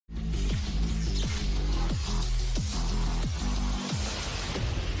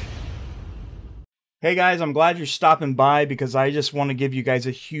Hey guys, I'm glad you're stopping by because I just want to give you guys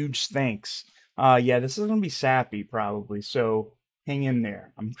a huge thanks. Yeah, this is gonna be sappy probably, so hang in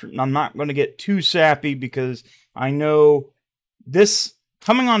there. I'm not gonna get too sappy because I know this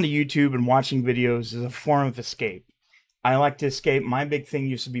coming onto YouTube and watching videos is a form of escape. I like to escape. My big thing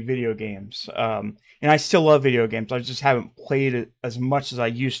used to be video games, and I still love video games. I just haven't played it as much as I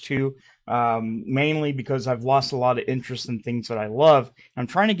used to, mainly because I've lost a lot of interest in things that I love. I'm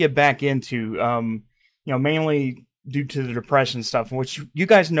trying to get back into, mainly due to the depression stuff, which you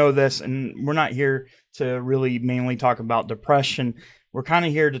guys know this, and we're not here to really mainly talk about depression. We're kind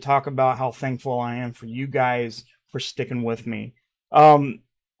of here to talk about how thankful I am for you guys for sticking with me. Um,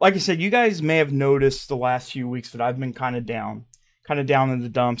 like I said, you guys may have noticed the last few weeks that I've been kind of down in the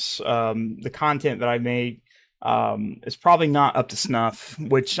dumps. The content that I made is probably not up to snuff,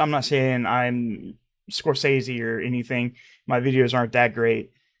 which I'm not saying I'm Scorsese or anything. My videos aren't that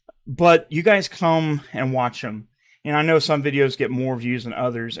great, but you guys come and watch them. And I know some videos get more views than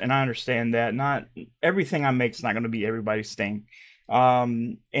others, and I understand that. Not everything I make is not going to be everybody's thing.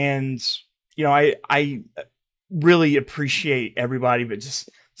 And I really appreciate everybody that just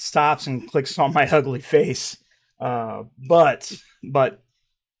stops and clicks on my ugly face. But I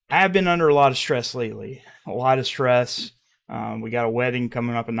have been under a lot of stress lately. A lot of stress. We got a wedding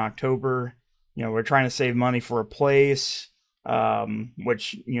coming up in October. We're trying to save money for a place.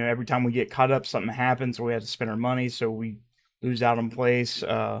 Which every time we get caught up, something happens, so we have to spend our money, so we lose out on place.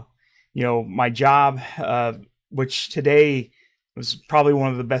 My job, which today was probably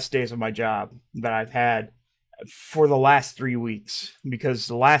one of the best days of my job that I've had for the last 3 weeks, because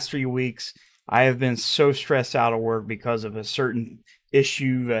the last 3 weeks I have been so stressed out of work because of a certain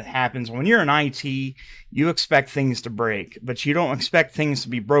issue that happens. When you're in IT, you expect things to break, but you don't expect things to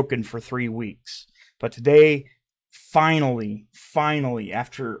be broken for 3 weeks. But today, finally,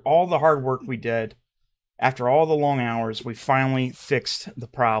 after all the hard work we did, after all the long hours, we finally fixed the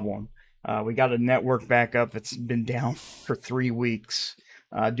problem. We got a network backup that's been down for 3 weeks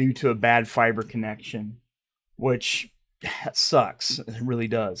due to a bad fiber connection, which sucks. It really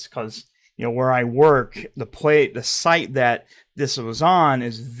does, because where I work, the site that this was on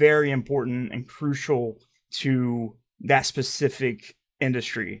is very important and crucial to that specific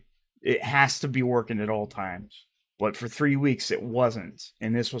industry. It has to be working at all times. But for 3 weeks, it wasn't.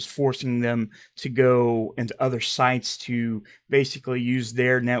 And this was forcing them to go into other sites to basically use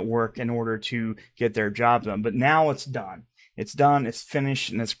their network in order to get their job done. But now it's done. It's done, it's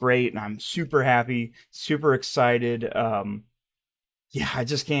finished, and it's great. And I'm super happy, super excited. I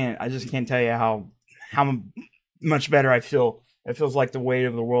just can't tell you how much better I feel. It feels like the weight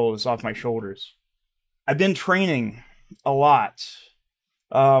of the world is off my shoulders. I've been training a lot.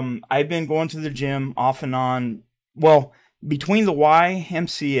 I've been going to the gym off and on. Well, between the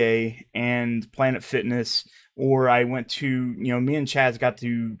YMCA and Planet Fitness, or I went to, me and Chaz got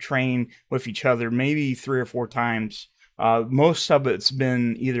to train with each other maybe 3 or 4 times. Most of it's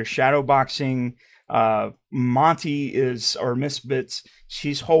been either shadow boxing. Monty or Miss Bits,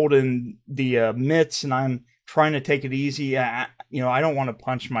 she's holding the mitts, and I'm trying to take it easy. I don't want to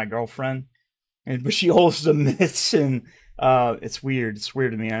punch my girlfriend, but she holds the mitts, and it's weird. It's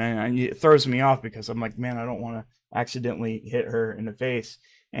weird to me, and it throws me off because I'm like, man, I don't want to accidentally hit her in the face.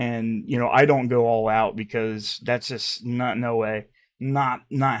 And I don't go all out because that's just no way, not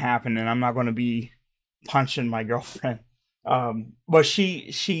happening. I'm not going to be punching my girlfriend. But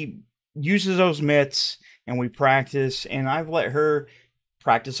she uses those mitts, and we practice, and I've let her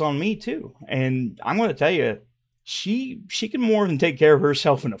practice on me too. And I'm going to tell you, she can more than take care of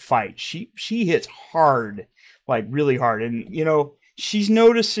herself in a fight. She hits hard, like really hard. And she's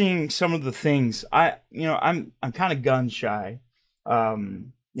noticing some of the things. I'm kind of gun shy.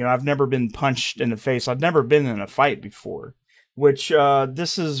 I've never been punched in the face. I've never been in a fight before, which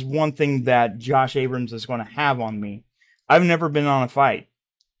this is one thing that Josh Abrams is going to have on me. I've never been on a fight.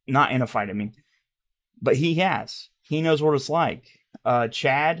 Not in a fight, I mean. But he has. He knows what it's like.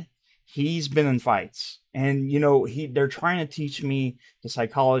 Chad, he's been in fights. And, they're trying to teach me the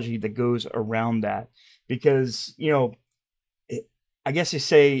psychology that goes around that. Because, I guess they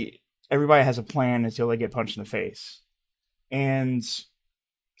say everybody has a plan until they get punched in the face. And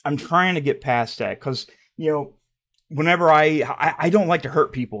I'm trying to get past that because, whenever I don't like to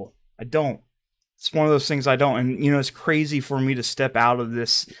hurt people. I don't. It's one of those things I don't. And, it's crazy for me to step out of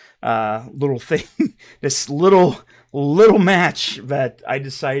this little thing, this little match that I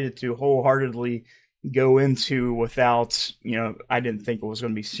decided to wholeheartedly go into without, I didn't think it was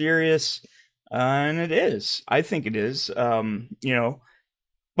going to be serious. And it is. I think it is.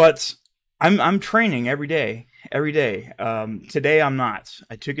 But I'm training every day. Today I'm not.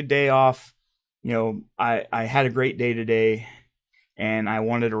 I took a day off. I had a great day today, and I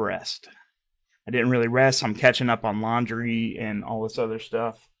wanted to rest. I didn't really rest. I'm catching up on laundry and all this other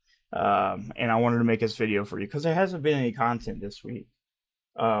stuff. And I wanted to make this video for you because there hasn't been any content this week.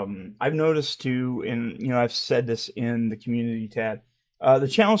 I've noticed too, and I've said this in the community tab, the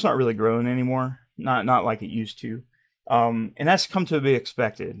channel's not really growing anymore. Not like it used to. And that's come to be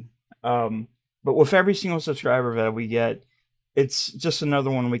expected. But with every single subscriber that we get, it's just another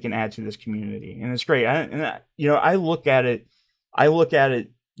one we can add to this community, and it's great. I look at it,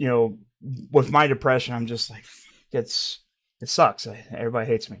 with my depression, I'm just like, it sucks. Everybody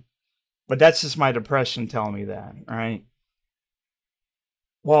hates me, but that's just my depression telling me that, right?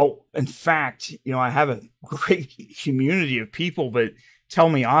 Well, in fact, I have a great community of people that tell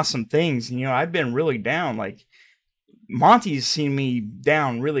me awesome things. I've been really down. Like, Monty's seen me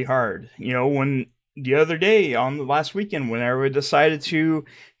down really hard. When the other day on the last weekend, whenever I decided to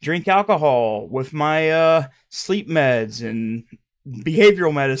drink alcohol with my sleep meds and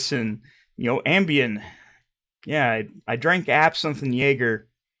behavioral medicine, Ambien. Yeah, I drank absinthe and Jaeger.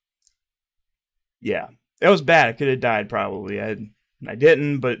 Yeah, that was bad. I could have died probably. I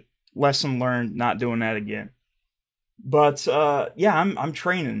didn't, but lesson learned, not doing that again. But yeah, I'm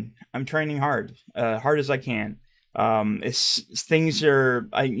training. I'm training hard, hard as I can. Things are,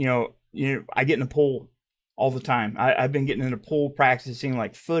 I get in the pool all the time. I've been getting in the pool practicing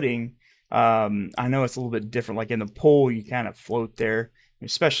like footing. I know it's a little bit different. Like in the pool, you kind of float there.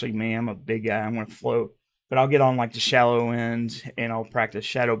 Especially me, I'm a big guy. I'm going to float. But I'll get on like the shallow end and I'll practice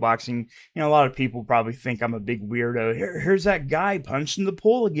shadow boxing. A lot of people probably think I'm a big weirdo. Here's that guy punching the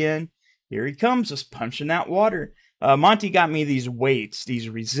pool again. Here he comes, just punching that water. Monty got me these weights, these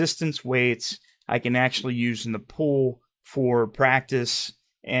resistance weights I can actually use in the pool for practice.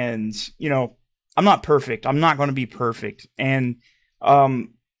 And, I'm not perfect. I'm not going to be perfect. And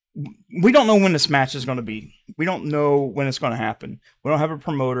we don't know when this match is going to be. We don't know when it's going to happen. We don't have a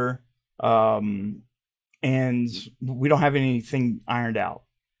promoter. And we don't have anything ironed out.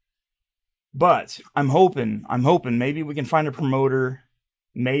 But I'm hoping maybe we can find a promoter.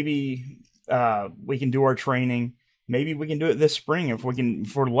 Maybe we can do our training. Maybe we can do it this spring if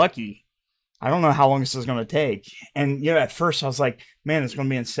we're lucky. I don't know how long this is going to take. And, at first I was like, man, it's going to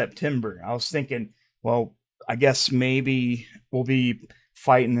be in September. I was thinking, well, I guess maybe we'll be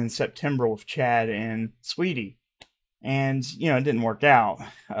fighting in September with Chad and Sweetie. And, it didn't work out.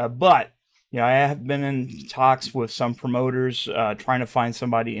 But, I have been in talks with some promoters, trying to find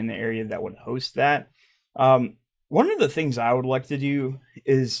somebody in the area that would host that. One of the things I would like to do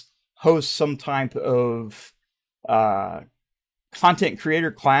is host some type of content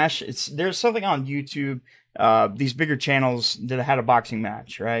creator clash. There's something on YouTube, these bigger channels that had a boxing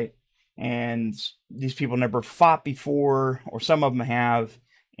match, right? And these people never fought before, or some of them have,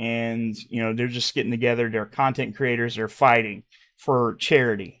 and they're just getting together. They're content creators. They're fighting for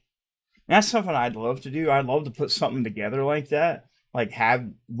charity. And that's something I'd love to do. I'd love to put something together like that. Like have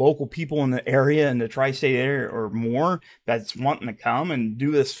local people in the area, in the tri-state area or more, that's wanting to come and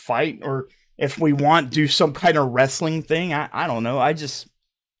do this fight, or if we want, do some kind of wrestling thing. I don't know. I just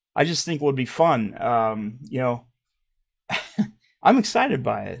think it would be fun. I'm excited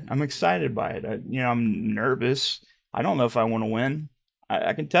by it. I'm nervous. I don't know if I want to win.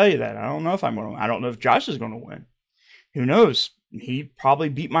 I can tell you that. I don't know if I'm going to. I don't know if Josh is going to win. Who knows? He probably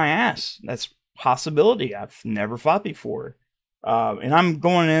beat my ass. That's a possibility. I've never fought before. And I'm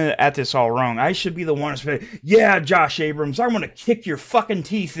going in at this all wrong. I should be the one to say, yeah, Josh Abrams, I'm going to kick your fucking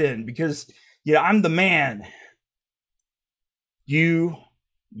teeth in because, I'm the man. You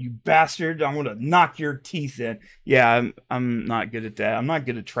bastard, I'm going to knock your teeth in. Yeah, I'm not good at that. I'm not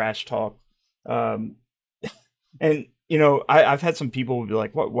good at trash talk. And, I've had some people be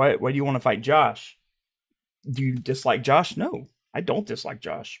like, why do you want to fight Josh? Do you dislike Josh? No, I don't dislike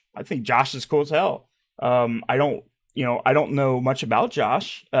Josh. I think Josh is cool as hell. I don't know much about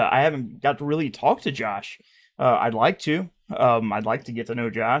Josh. I haven't got to really talk to Josh. I'd like to. I'd like to get to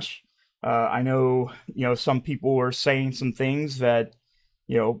know Josh. I know, some people are saying some things that,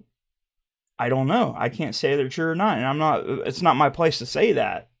 I don't know. I can't say they're true or not. And it's not my place to say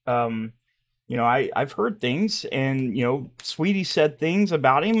that. I've heard things, and, Sweetie said things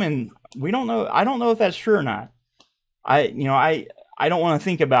about him, and we don't know. I don't know if that's true or not. I don't want to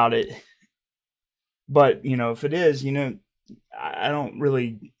think about it. But, if it is, I don't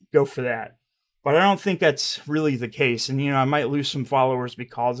really go for that. But I don't think that's really the case. And, I might lose some followers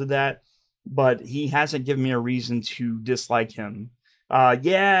because of that. But he hasn't given me a reason to dislike him.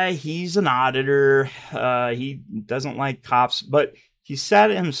 Yeah, he's an auditor. He doesn't like cops. But he said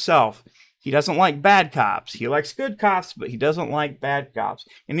it himself. He doesn't like bad cops. He likes good cops, but he doesn't like bad cops.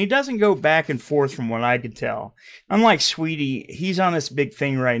 And he doesn't go back and forth from what I could tell. Unlike Sweetie, he's on this big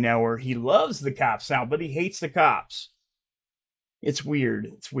thing right now where he loves the cops now, but he hates the cops. It's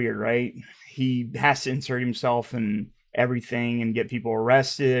weird. It's weird, right? He has to insert himself in everything and get people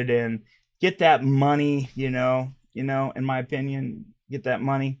arrested and get that money, you know, in my opinion, get that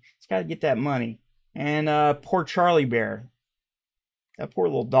money. He's got to get that money. And poor Charlie Bear. That poor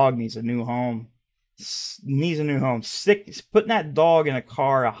little dog needs a new home. Needs a new home. Putting that dog in a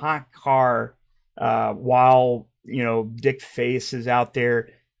car, a hot car, while, you know, Dick Face is out there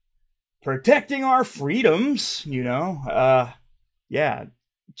protecting our freedoms, you know. Yeah,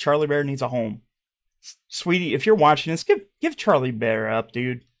 Charlie Bear needs a home. Sweetie, if you're watching this, give Charlie Bear up,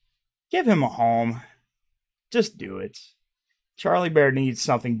 dude. Give him a home. Just do it. Charlie Bear needs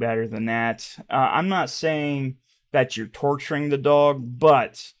something better than that. I'm not saying that you're torturing the dog,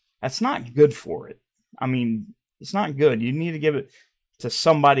 but that's not good for it. I mean, it's not good. You need to give it to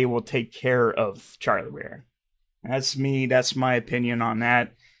somebody who will take care of Charlie Bear. That's me. That's my opinion on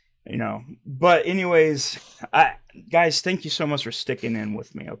that. You know, but anyways, guys, thank you so much for sticking in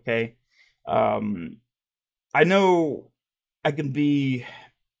with me. Okay. I know I can be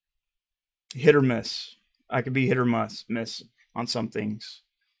hit or miss. I could be hit or miss on some things.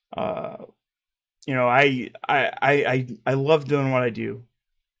 You know, I love doing what I do.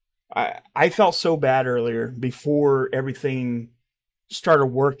 I felt so bad earlier before everything started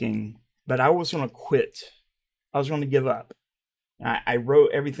working, but I was going to quit. I was going to give up. I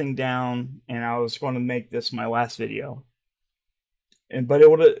wrote everything down, and I was going to make this my last video. But it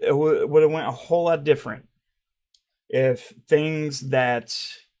would have went a whole lot different if things that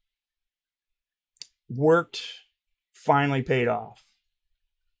worked finally paid off.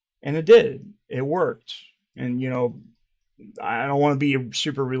 And it did. It worked. And, you know, I don't want to be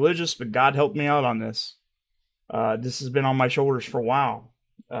super religious, but God helped me out on this. This has been on my shoulders for a while.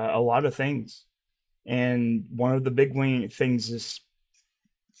 A lot of things. And one of the big things is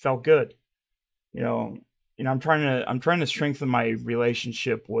felt good. You know, I'm trying to strengthen my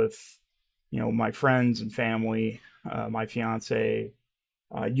relationship with, you know, my friends and family, my fiance,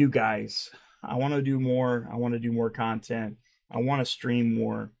 you guys. I want to do more. I want to do more content. I want to stream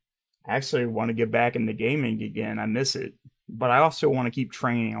more. I actually want to get back into gaming again. I miss it. But I also want to keep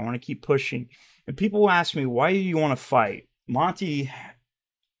training. I want to keep pushing. And people ask me, why do you want to fight? Monty,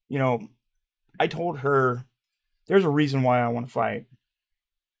 you know, I told her there's a reason why I want to fight.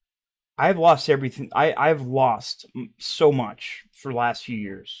 I've lost everything. I've lost so much for the last few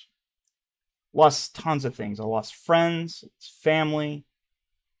years. Lost tons of things. I lost friends, family.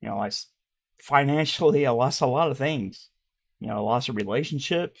 You know, financially, I lost a lot of things. You know, I lost a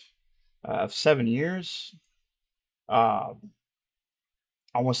relationship of 7 years. Almost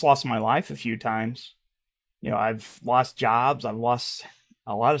lost my life a few times. You know, I've lost jobs. I've lost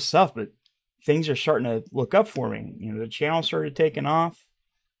a lot of stuff, but things are starting to look up for me. You know, the channel started taking off.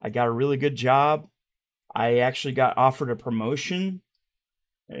 I got a really good job. I actually got offered a promotion.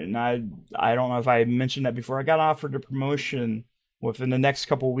 And I don't know if I mentioned that before. I got offered a promotion. Within the next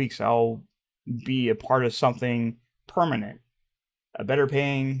couple of weeks, I'll be a part of something permanent. A better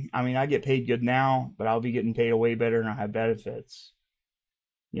paying. I mean, I get paid good now, but I'll be getting paid way better and I'll have benefits.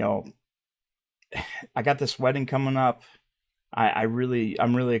 You know, I got this wedding coming up. I'm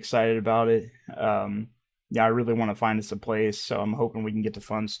really excited about it. Yeah, I really want to find us a place, so I'm hoping we can get the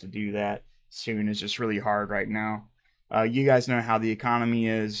funds to do that soon. It's just really hard right now. You guys know how the economy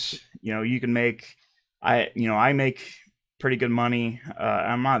is. You know, you can make, I make pretty good money.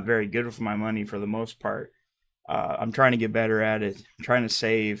 I'm not very good with my money for the most part. I'm trying to get better at it. I'm trying to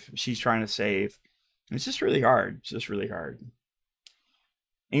save. She's trying to save. It's just really hard. It's just really hard.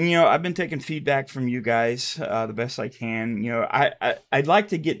 And, you know, I've been taking feedback from you guys the best I can. You know, I'd like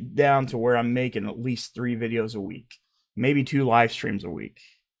to get down to where I'm making at least 3 videos a week. Maybe 2 live streams a week.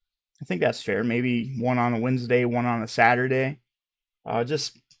 I think that's fair. Maybe one on a Wednesday, one on a Saturday.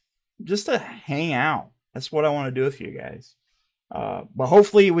 Just to hang out. That's what I want to do with you guys. But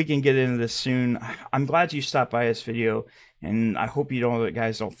hopefully we can get into this soon. I'm glad you stopped by this video. And I hope you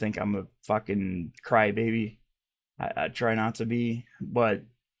guys don't think I'm a fucking crybaby. I try not to be. But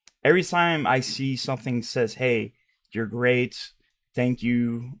every time I see something says, hey, you're great, thank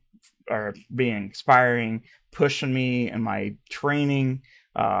you for being inspiring, pushing me in my training,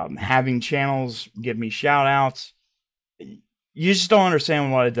 having channels give me shout outs, you just don't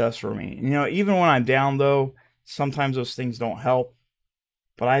understand what it does for me. You know, even when I'm down though, sometimes those things don't help.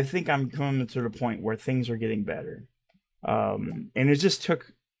 But I think I'm coming to the point where things are getting better. And it just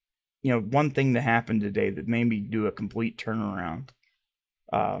took, you know, one thing to happen today that made me do a complete turnaround.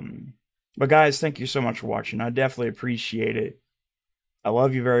 But guys, thank you so much for watching. I definitely appreciate it. I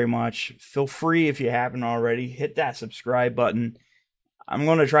love you very much. Feel free, if you haven't already, hit that subscribe button. I'm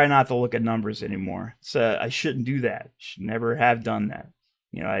going to try not to look at numbers anymore. So I shouldn't do that. Should never have done that.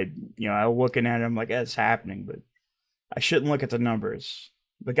 I'm looking at it, I'm like, yeah, it's happening, but I shouldn't look at the numbers.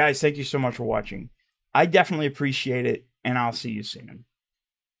 But guys, thank you so much for watching. I definitely appreciate it, and I'll see you soon.